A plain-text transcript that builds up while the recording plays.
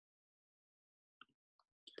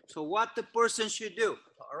So what the person should do.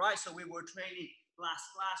 All right, so we were training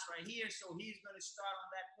last class right here. So he's going to start on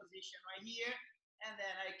that position right here. And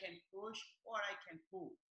then I can push or I can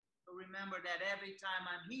pull. So remember that every time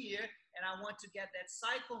I'm here and I want to get that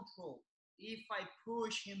side control, if I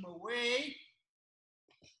push him away,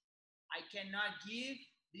 I cannot give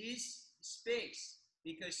this space,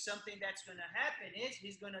 because something that's going to happen is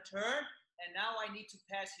he's going to turn and now I need to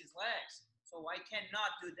pass his legs. So I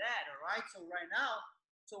cannot do that, all right? So right now,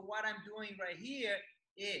 so what I'm doing right here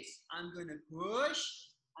is I'm going to push,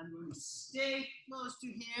 I'm going to stay close to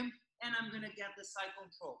him, and I'm going to get the side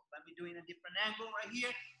control. Let me do it in a different angle right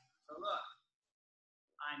here. So look,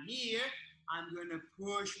 I'm here, I'm going to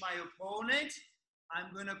push my opponent.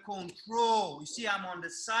 I'm going to control. You see, I'm on the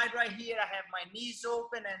side right here. I have my knees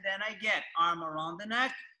open, and then I get arm around the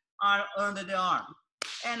neck, arm under the arm,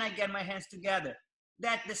 and I get my hands together.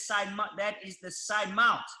 That is the side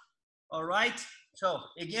mount. All right. So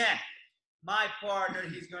again, my partner,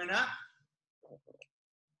 he's going to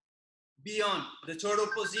be on the turtle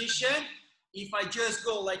position. If I just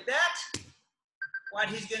go like that, what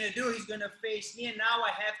he's going to do, he's going to face me, and now I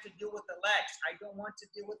have to deal with the legs. I don't want to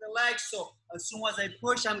deal with the legs, so as soon as I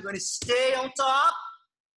push, I'm going to stay on top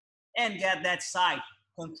and get that side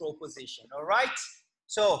control position, all right?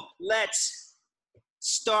 So let's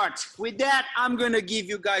start with that. I'm going to give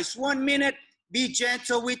you guys 1 minute. Be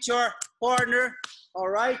gentle with your partner, all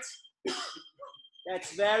right?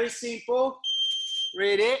 That's very simple.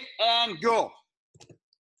 Ready, and go.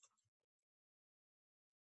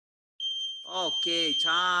 Okay,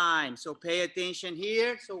 time. So pay attention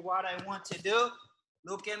here. So what I want to do,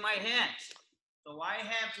 look at my hands. So I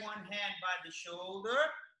have one hand by the shoulder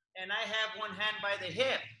and I have one hand by the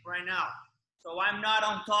hip right now. So I'm not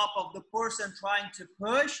on top of the person trying to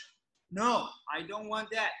push. No, I don't want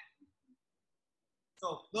that.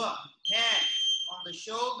 So look, hand on the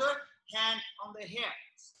shoulder, hand on the hip.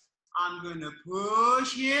 I'm gonna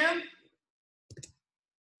push him.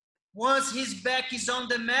 Once his back is on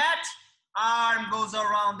the mat, arm goes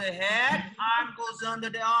around the head, arm goes under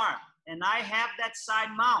the arm, and I have that side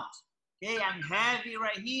mount. Okay, I'm heavy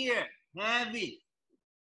right here, heavy.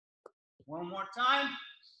 One more time.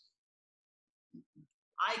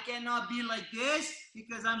 I cannot be like this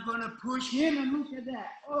because I'm gonna push him, and look at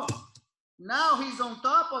that. Oh, now he's on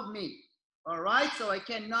top of me. All right, so I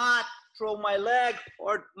cannot throw my leg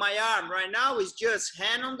or my arm. Right now it's just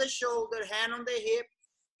hand on the shoulder, hand on the hip,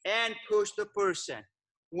 and push the person.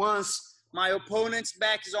 Once my opponent's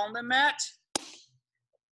back is on the mat,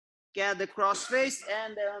 get the cross face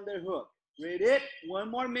and the underhook. Ready? 1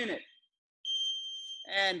 more minute.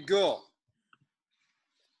 And go.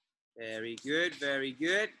 Very good, very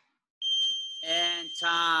good. And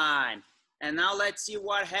time. And now let's see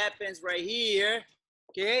what happens right here.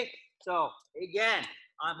 Okay, so again,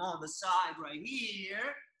 I'm on the side right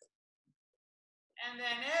here. And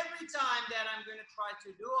then every time that I'm gonna try to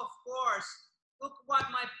do, of course, look what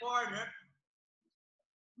my partner,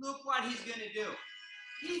 look what he's gonna do.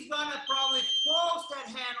 He's gonna probably post that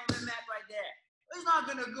hand on the mat right there. He's not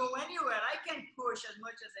gonna go anywhere. I can push as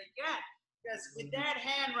much as I can, because with that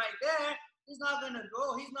hand right there, he's not gonna go.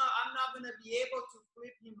 I'm not gonna be able to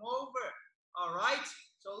flip him over. All right?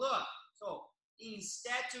 So look, so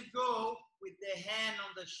instead to go with the hand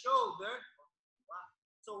on the shoulder,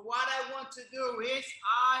 so what I want to do is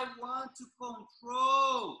I want to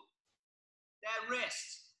control that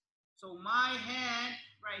wrist. So my hand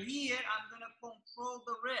right here, I'm going to control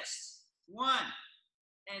the wrist. 1.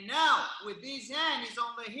 And now with this hand is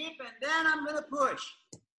on the hip, and then I'm going to push.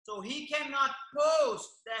 So he cannot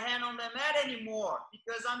post the hand on the mat anymore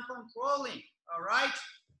because I'm controlling. All right?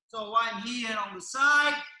 So I'm here on the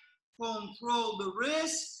side, control the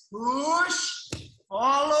wrist, push,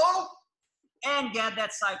 follow, and get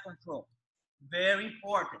that side control. Very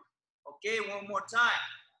important. Okay, one more time.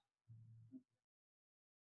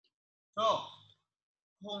 So,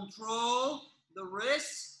 control the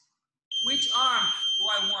wrist. Which arm do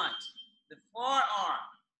I want? The forearm.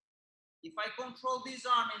 If I control this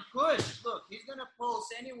arm and push, look, he's gonna pulse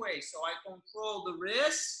anyway. So I control the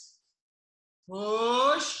wrist,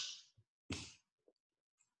 push,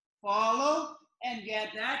 follow, and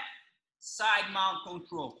get that side mount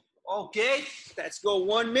control. Okay, let's go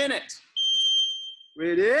 1 minute.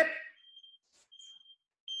 Ready?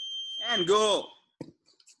 And go.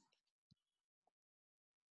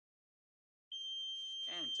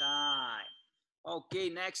 And time. Okay,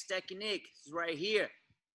 next technique is right here.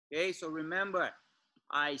 Okay, so remember,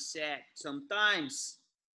 I said sometimes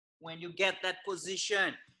when you get that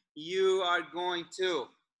position, you are going to,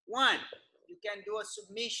 1, you can do a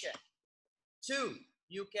submission. 2,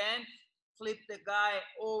 you can flip the guy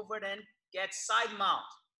over, then get side mount.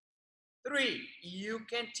 3, you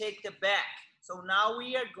can take the back. So now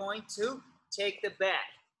we are going to take the back.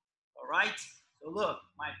 All right. So look,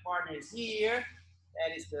 my partner is here.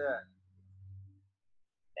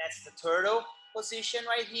 That's the turtle position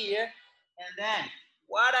right here. And then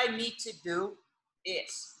what I need to do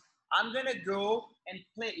is I'm gonna go and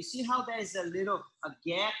play. You see how there is a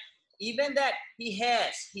gap? Even that he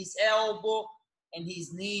has his elbow and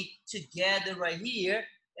his knee together right here,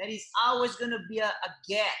 that is always gonna be a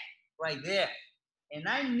gap right there. And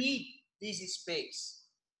I need this space.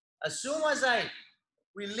 As soon as I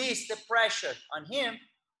release the pressure on him,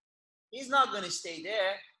 he's not gonna stay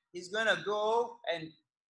there. He's gonna go and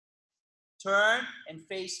turn and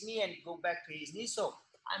face me and go back to his knee. So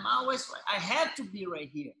I have to be right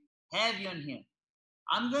here, heavy on him.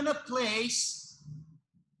 I'm gonna place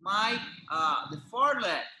my, the far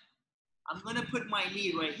leg. I'm gonna put my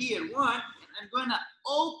knee right here, one, and I'm gonna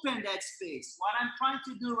open that space. What I'm trying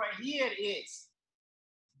to do right here is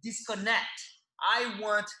disconnect. I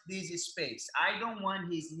want this space. I don't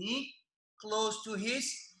want his knee close to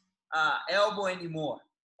his elbow anymore.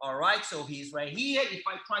 All right, so he's right here. If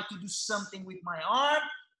I try to do something with my arm,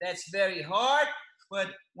 that's very hard.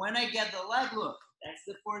 But when I get the leg, look, that's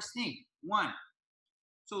the first thing. 1.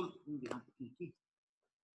 So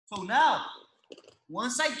now,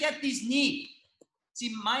 once I get this knee,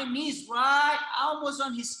 see my knee is right almost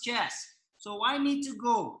on his chest. So I need to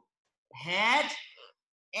go head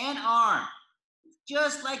and arm,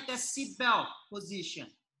 just like the seatbelt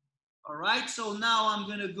position. All right, so now I'm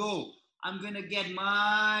gonna get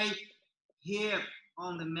my hip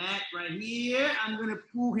on the mat right here. I'm gonna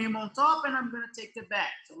pull him on top and I'm gonna take the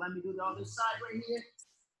back. So let me do the other side right here.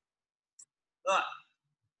 Look.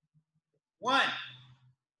 1,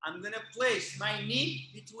 I'm gonna place my knee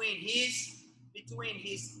between his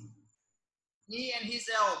knee and his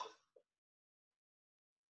elbow.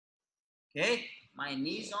 Okay, my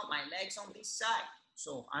legs on this side.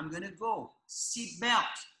 So I'm gonna go seat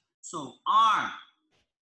belt. So arm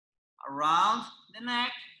around the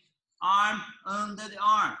neck, arm under the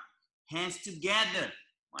arm, hands together.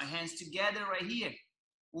 My hands together right here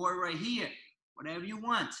or right here, whatever you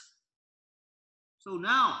want. So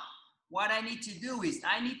now what I need to do is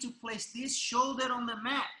I need to place this shoulder on the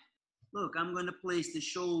mat. Look, I'm gonna place the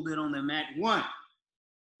shoulder on the mat. 1,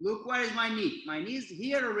 look where is my knee. My knee is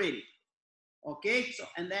here already. Okay, so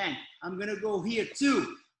and then I'm gonna go here.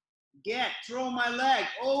 2, throw my leg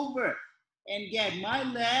over and get my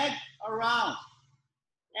leg around.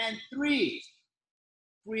 And 3,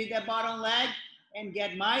 free the bottom leg and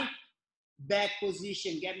get my back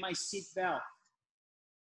position, get my seat belt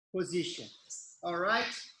position. All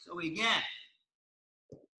right, so again,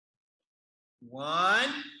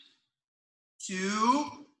 1,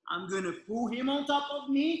 2, I'm gonna pull him on top of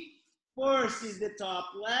me. First is the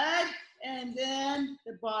top leg and then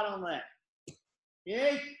the bottom leg.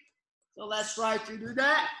 Okay, so let's try to do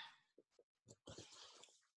that.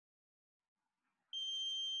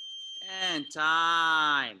 And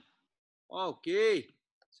time. Okay,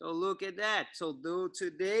 so look at that. So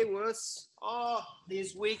today was,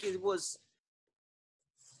 this week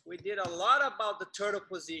we did a lot about the turtle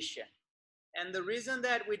position. And the reason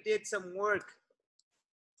that we did some work,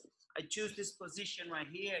 I choose this position right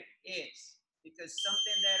here is because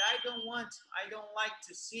something that I don't like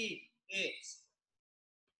to see is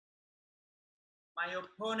my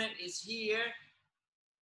opponent is here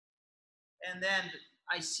and then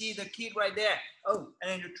I see the kid right there. Oh,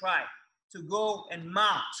 and then you try to go and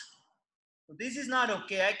mount. So this is not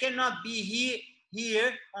okay. I cannot be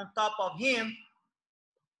here on top of him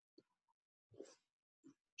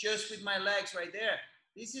just with my legs right there.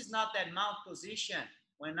 This is not that mount position.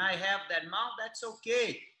 When I have that mount, that's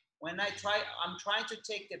okay. When I'm trying to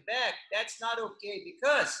take the back, that's not okay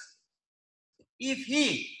because if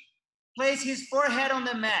he place his forehead on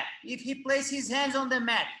the mat, if he place his hands on the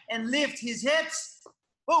mat and lift his hips,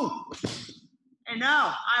 boom. And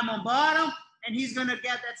now I'm on bottom and he's gonna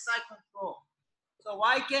get that side control. So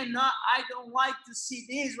I don't like to see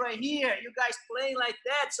this right here. You guys playing like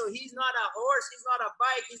that. So he's not a horse, he's not a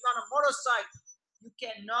bike, he's not a motorcycle. You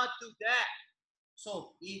cannot do that.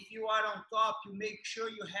 So if you are on top, you make sure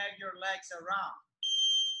you have your legs around.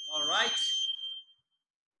 All right.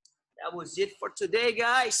 That was it for today,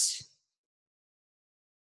 guys.